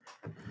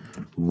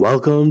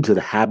Welcome to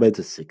the Habits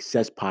of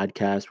Success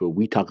podcast, where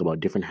we talk about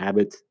different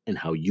habits and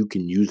how you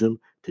can use them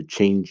to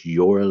change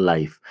your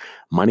life.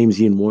 My name is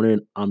Ian Warner,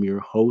 and I'm your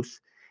host.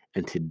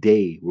 And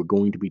today we're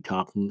going to be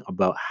talking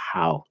about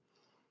how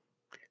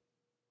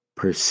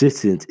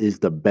persistence is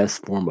the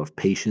best form of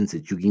patience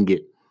that you can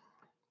get.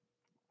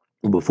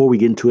 Before we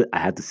get into it, I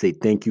have to say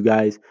thank you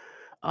guys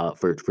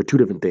for two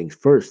different things.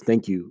 First,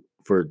 thank you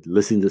for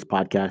listening to this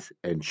podcast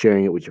and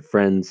sharing it with your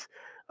friends,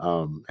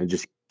 and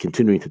just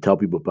continuing to tell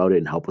people about it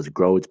and help us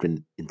grow. It's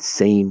been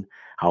insane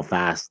how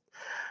fast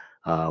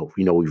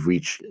we've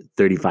reached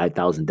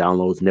 35,000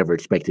 downloads. Never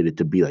expected it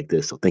to be like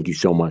this. So thank you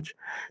so much.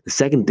 The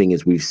second thing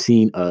is we've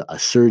seen a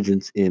surge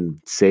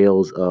in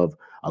sales of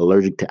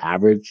Allergic to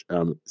Average.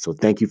 So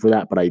thank you for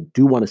that. But I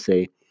do want to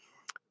say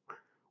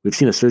we've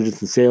seen a surge in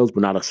sales, but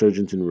not a surge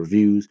in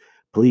reviews.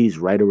 Please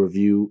write a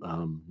review,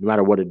 no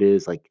matter what it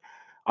is. Like,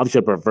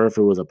 obviously, I prefer if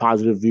it was a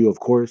positive review,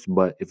 of course,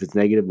 but if it's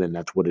negative, then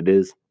that's what it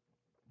is.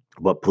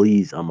 But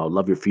please, I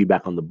love your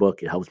feedback on the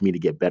book. It helps me to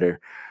get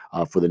better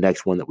for the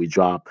next one that we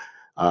drop.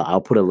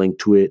 I'll put a link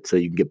to it so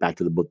you can get back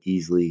to the book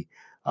easily.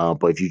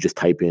 But if you just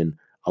type in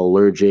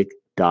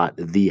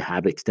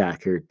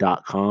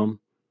allergic.thehabitstacker.com,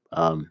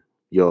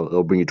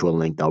 it'll bring you to a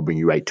link that'll bring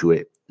you right to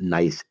it.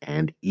 Nice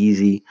and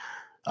easy.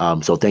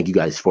 So thank you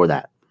guys for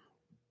that.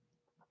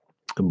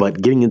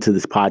 But getting into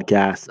this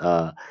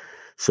podcast,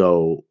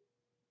 so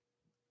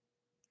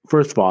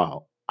first of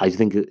all, I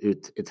think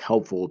it's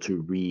helpful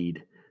to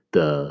read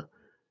the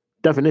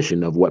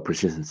definition of what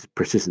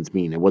persistence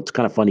mean. And what's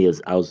kind of funny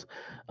is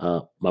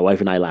my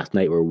wife and I last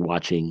night were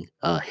watching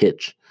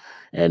Hitch,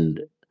 and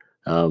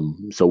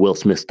so Will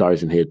Smith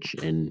stars in Hitch,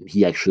 and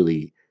he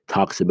actually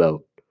talks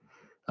about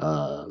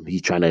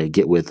he's trying to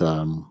get with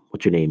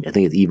what's your name? I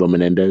think it's Eva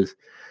Menendez,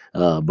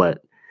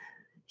 but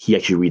he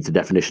actually reads the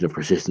definition of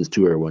persistence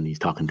to her when he's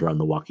talking to her on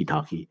the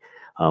walkie-talkie.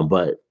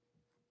 But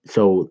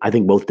so I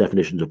think both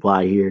definitions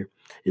apply here.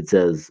 It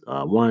says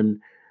one,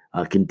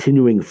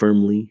 continuing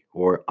firmly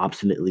or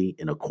obstinately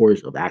in a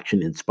course of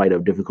action in spite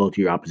of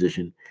difficulty or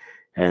opposition.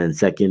 And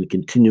second,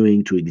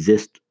 continuing to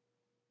exist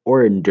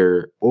or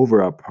endure over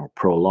a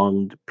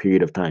prolonged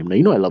period of time.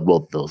 Now, I love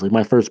both of those. Like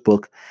my first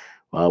book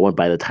went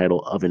by the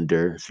title of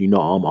Endure. So,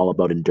 I'm all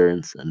about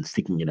endurance and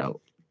seeking it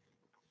out.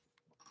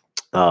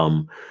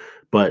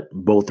 But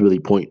both really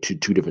point to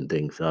two different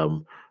things.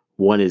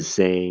 One is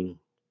saying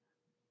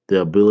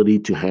the ability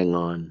to hang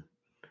on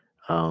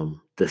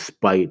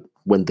despite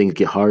when things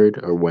get hard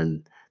or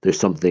when there's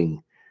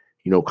something,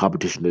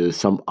 competition, there's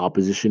some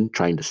opposition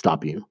trying to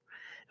stop you.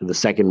 And the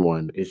second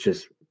one is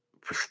just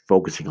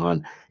focusing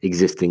on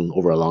existing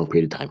over a long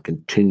period of time,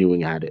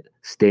 continuing at it,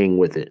 staying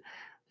with it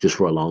just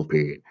for a long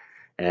period.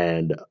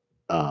 And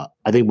I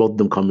think both of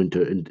them come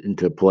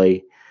into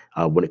play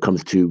when it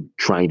comes to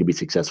trying to be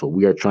successful.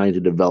 We are trying to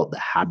develop the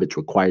habits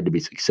required to be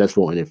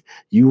successful. And if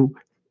you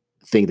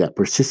think that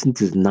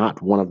persistence is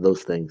not one of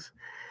those things,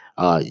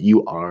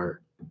 you are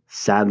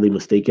sadly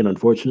mistaken,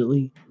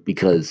 unfortunately,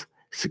 because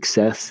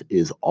success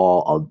is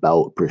all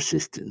about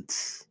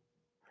persistence.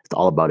 It's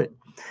all about it.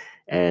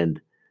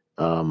 And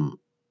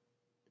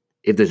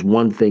if there's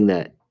one thing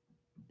that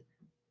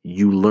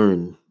you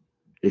learn,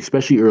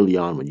 especially early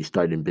on when you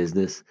start in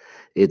business,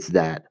 it's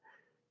that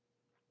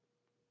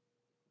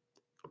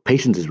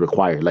patience is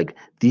required. Like,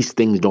 these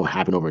things don't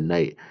happen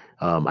overnight.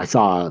 I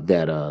saw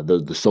that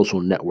the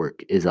Social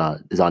Network is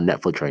on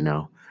Netflix right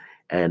now.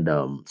 And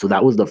so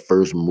that was the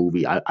first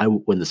movie. I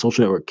when the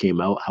Social Network came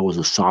out, I was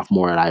a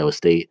sophomore at Iowa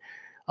State.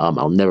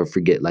 I'll never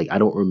forget. Like, I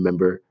don't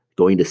remember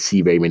going to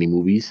see very many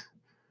movies,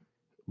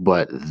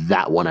 but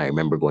that one I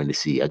remember going to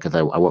see because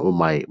I went with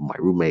my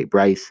roommate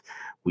Bryce.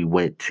 We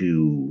went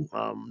to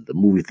the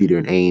movie theater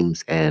in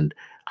Ames, and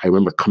I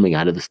remember coming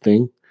out of this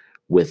thing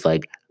with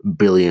like $1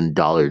 billion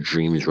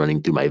dreams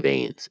running through my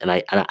veins. And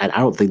I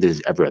don't think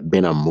there's ever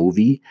been a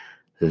movie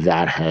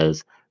that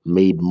has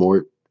made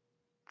more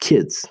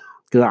kids,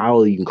 because I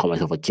don't even call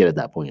myself a kid at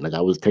that point. Like,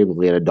 I was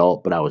technically an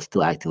adult, but I was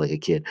still acting like a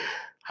kid.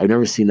 I've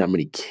never seen that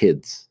many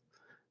kids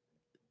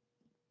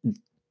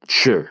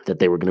sure that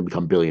they were going to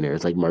become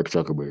billionaires like Mark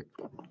Zuckerberg.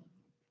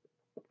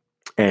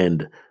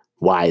 And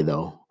why,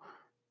 though?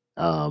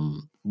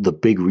 The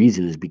big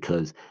reason is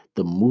because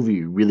the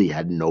movie really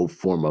had no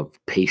form of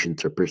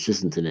patience or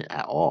persistence in it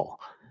at all.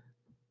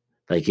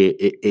 Like,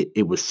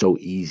 it was so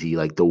easy.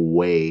 Like, the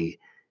way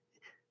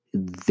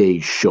they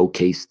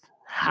showcased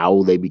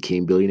how they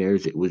became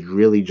billionaires, it was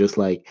really just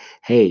like,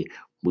 hey,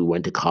 we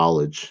went to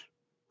college.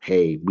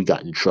 Hey, we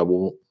got in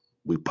trouble.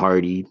 We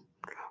partied.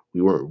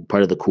 We weren't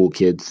part of the cool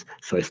kids.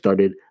 So I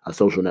started a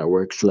social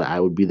network so that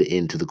I would be the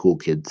in to the cool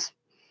kids.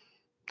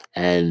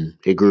 And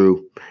it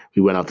grew.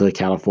 We went out to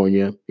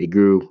California. It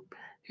grew.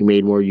 We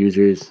made more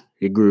users.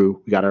 It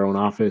grew. We got our own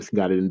office.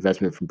 Got an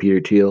investment from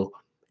Peter Thiel.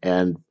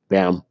 And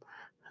bam,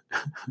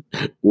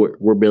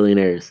 we're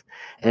billionaires.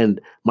 And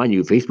mind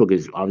you, Facebook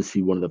is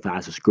obviously one of the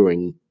fastest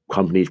growing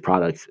companies,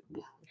 products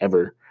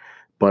ever.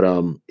 But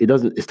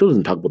it still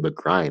doesn't talk about the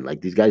grind.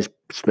 Like, these guys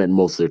spend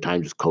most of their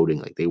time just coding.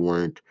 Like, they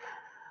weren't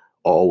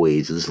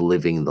always just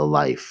living the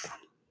life.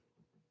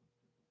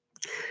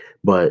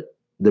 But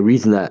the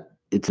reason that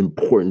it's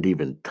important to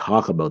even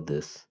talk about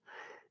this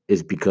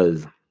is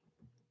because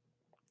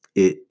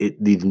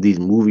these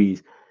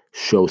movies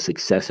show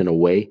success in a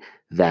way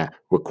that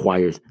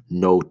requires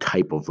no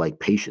type of like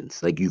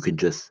patience. Like you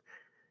just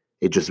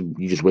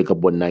wake up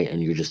one night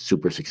and you're just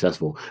super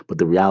successful. But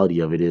the reality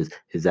of it is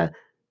that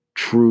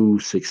true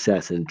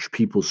success and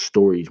people's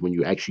stories, when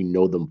you actually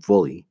know them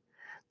fully,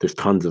 there's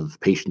tons of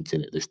patience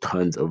in it. There's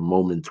tons of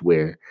moments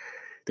where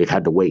they've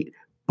had to wait.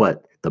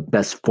 But the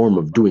best form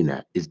of doing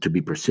that is to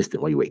be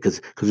persistent while you wait,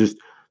 because there's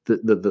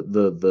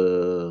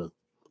the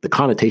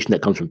connotation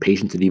that comes from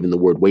patience and even the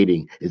word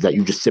waiting is that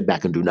you just sit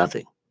back and do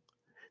nothing.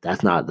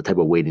 That's not the type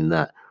of waiting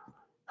that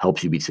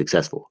helps you be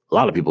successful. A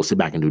lot of people sit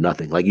back and do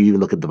nothing. Like you even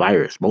look at the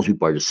virus. Most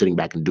people are just sitting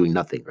back and doing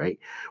nothing, right?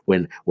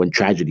 When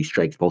tragedy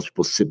strikes, most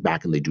people sit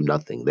back and they do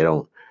nothing. They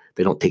don't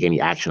take any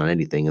action on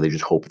anything and they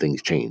just hope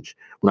things change.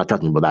 We're not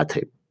talking about that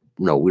type.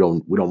 No,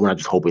 we're not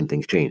just hoping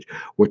things change.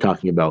 We're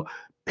talking about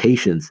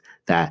patience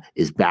that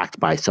is backed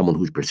by someone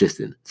who's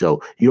persistent.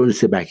 So you don't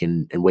just sit back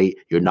and wait,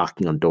 you're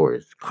knocking on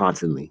doors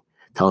constantly,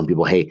 telling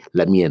people, hey,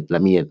 let me in,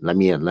 let me in, let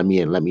me in, let me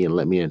in, let me in,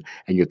 let me in.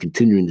 And you're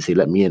continuing to say,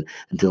 let me in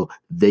until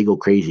they go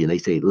crazy and they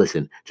say,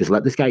 listen, just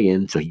let this guy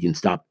in so he can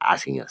stop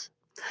asking us.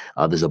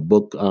 There's a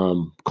book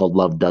called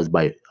Love Does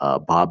by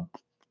Bob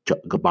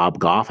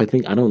Goff, I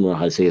think. I don't know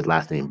how to say his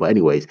last name, but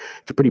anyways,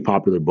 it's a pretty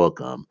popular book.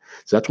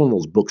 So that's one of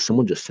those books.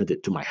 Someone just sent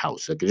it to my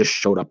house. Like it just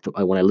showed up to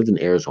when I lived in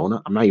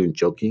Arizona. I'm not even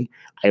joking.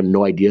 I have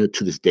no idea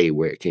to this day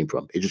where it came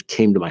from. It just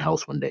came to my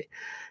house one day.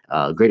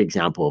 Great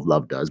example of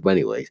Love Does. But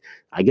anyways,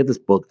 I get this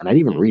book and I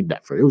didn't even read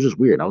that for it. It was just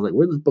weird. I was like,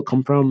 where did this book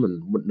come from?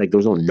 And like there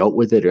was no note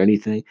with it or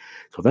anything.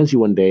 So eventually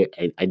one day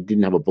I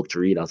didn't have a book to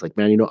read. I was like,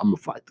 man, I'm gonna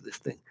fly through this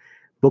thing.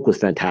 Book was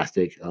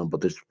fantastic, but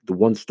there's the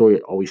one story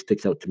that always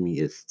sticks out to me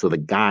is so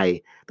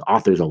the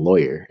author is a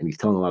lawyer, and he's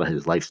telling a lot of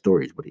his life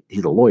stories, but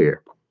he's a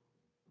lawyer,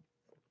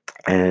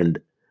 and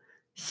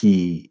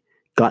he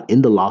got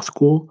into law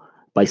school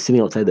by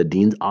sitting outside the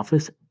dean's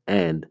office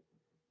and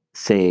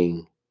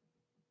saying,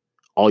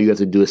 all you have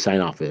to do is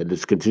sign off it, and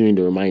just continuing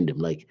to remind him,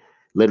 like,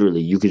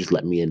 literally, you could just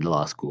let me into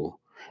law school.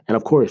 And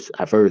of course,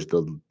 at first,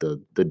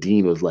 the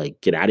dean was like,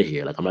 get out of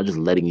here. Like, I'm not just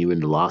letting you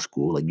into law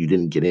school. Like, you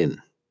didn't get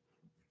in.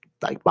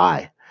 Like,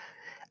 bye.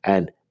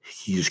 And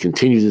he just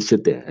continues to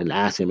sit there and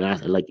ask him and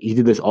ask him. Like he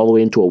did this all the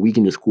way into a week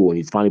into school and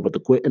he's finally about to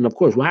quit. And of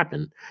course, what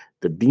happened?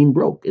 The dean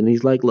broke. And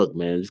he's like, look,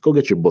 man, just go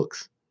get your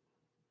books.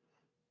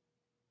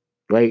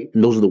 Right?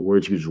 And those are the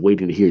words he was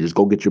waiting to hear. Just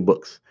go get your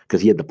books.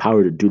 Because he had the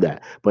power to do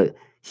that. But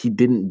he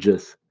didn't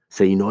just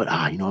say, you know what?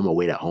 I'm gonna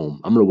wait at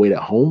home. I'm gonna wait at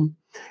home.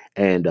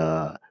 And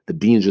the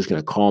dean's just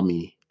gonna call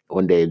me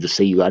one day and just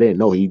say you got in.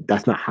 No,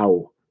 that's not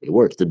how it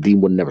works. The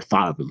dean would never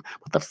thought of him.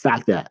 But the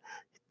fact that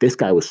this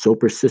guy was so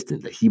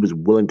persistent that he was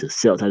willing to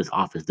sit outside his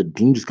office. The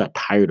dean just got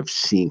tired of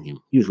seeing him.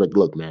 He was like,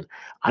 look, man,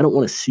 I don't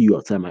want to see you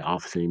outside my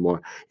office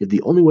anymore. If the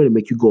only way to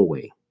make you go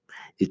away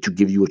is to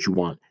give you what you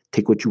want,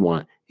 take what you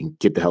want, and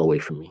get the hell away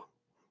from me.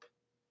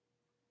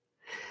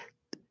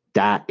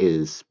 That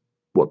is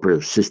what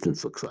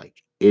persistence looks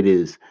like. It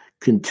is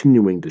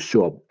continuing to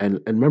show up.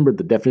 And remember,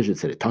 the definition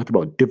said it talked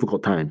about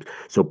difficult times.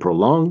 So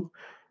prolong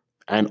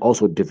and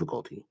also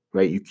difficulty,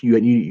 right?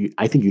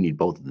 I think you need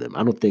both of them.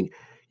 I don't think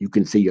you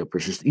can say you're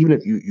persistent, even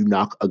if you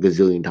knock a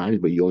gazillion times,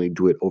 but you only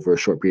do it over a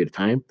short period of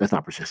time. That's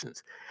not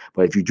persistence.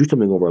 But if you do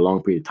something over a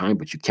long period of time,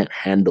 but you can't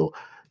handle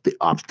the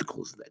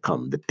obstacles that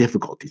come, the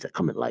difficulties that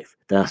come in life,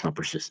 that's not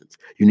persistence.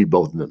 You need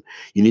both of them.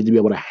 You need to be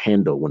able to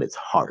handle when it's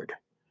hard.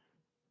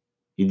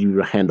 You need to be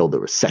able to handle the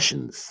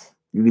recessions.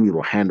 You need to be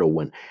able to handle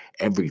when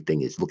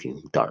everything is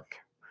looking dark.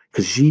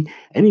 Because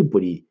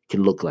anybody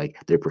can look like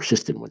they're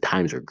persistent when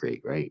times are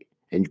great, right?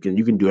 And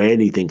you can do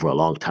anything for a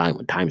long time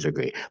when times are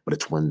great. But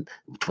it's when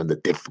the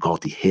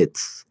difficulty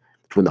hits,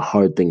 it's when the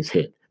hard things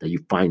hit that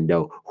you find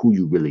out who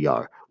you really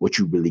are, what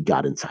you really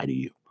got inside of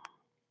you.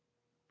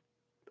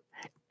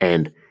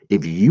 And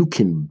if you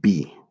can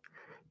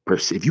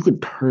if you can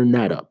turn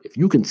that up, if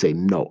you can say,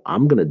 no,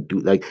 I'm going to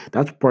do like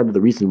that's part of the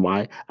reason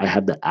why I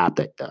have the app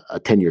that a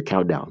 10-year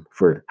countdown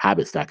for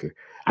Habit Stacker.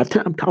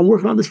 I'm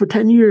working on this for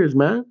 10 years,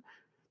 man.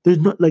 There's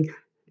not like,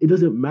 it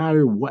doesn't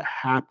matter what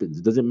happens.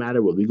 It doesn't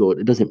matter what we go.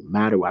 It doesn't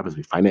matter what happens.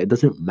 We find out. It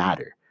doesn't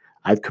matter.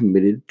 I've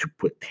committed to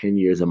put 10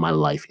 years of my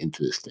life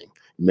into this thing.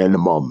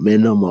 Minimum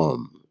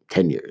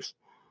 10 years.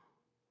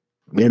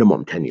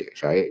 Minimum 10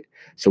 years, right?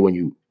 So when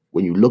you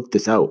look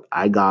this out,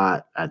 I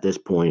got at this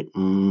point,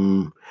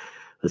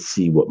 let's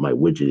see what my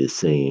widget is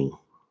saying.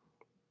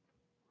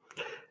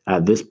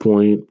 At this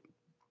point,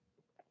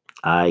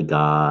 I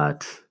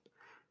got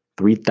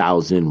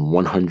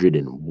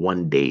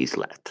 3,101 days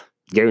left.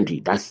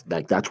 Guaranteed.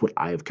 That's what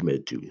I have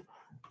committed to.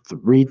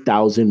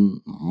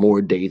 3,000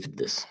 more days of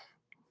this.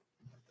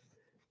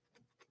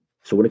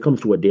 So when it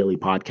comes to a daily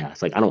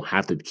podcast, like I don't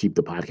have to keep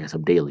the podcast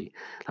up daily.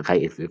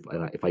 Like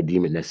if I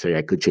deem it necessary,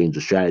 I could change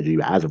the strategy.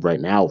 But as of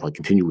right now, if I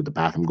continue with the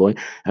path I'm going,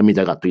 that means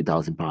I got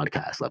 3,000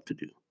 podcasts left to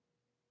do.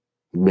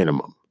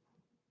 Minimum.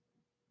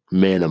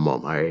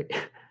 Minimum. All right.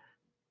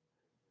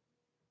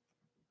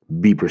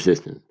 Be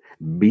persistent.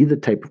 Be the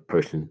type of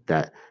person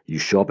that you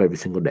show up every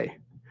single day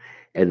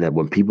And then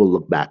when people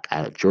look back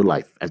at your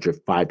life, at your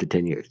 5 to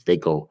 10 years, they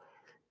go,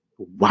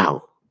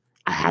 wow,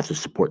 I have to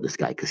support this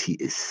guy because he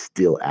is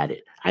still at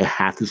it. I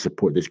have to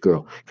support this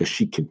girl because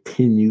she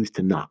continues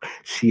to knock.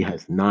 She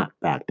has not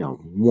backed down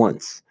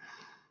once.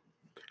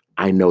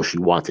 I know she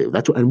wants it.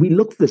 That's what, and we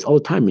look for this all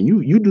the time. And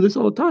you do this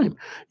all the time.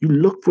 You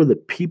look for the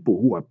people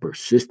who are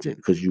persistent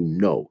because you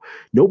know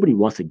nobody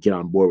wants to get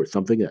on board with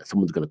something that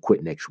someone's going to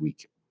quit next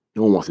week.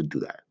 No one wants to do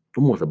that.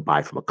 No one wants to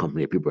buy from a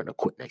company that people are going to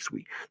quit next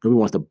week. Nobody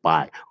wants to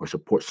buy or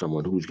support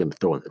someone who's going to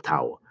throw in the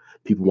towel.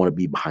 People want to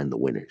be behind the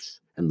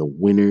winners, and the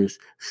winners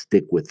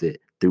stick with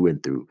it through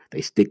and through. They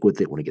stick with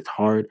it when it gets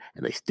hard,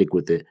 and they stick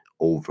with it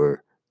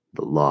over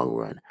the long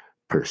run.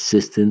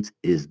 Persistence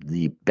is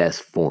the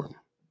best form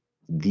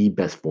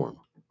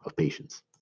of patience.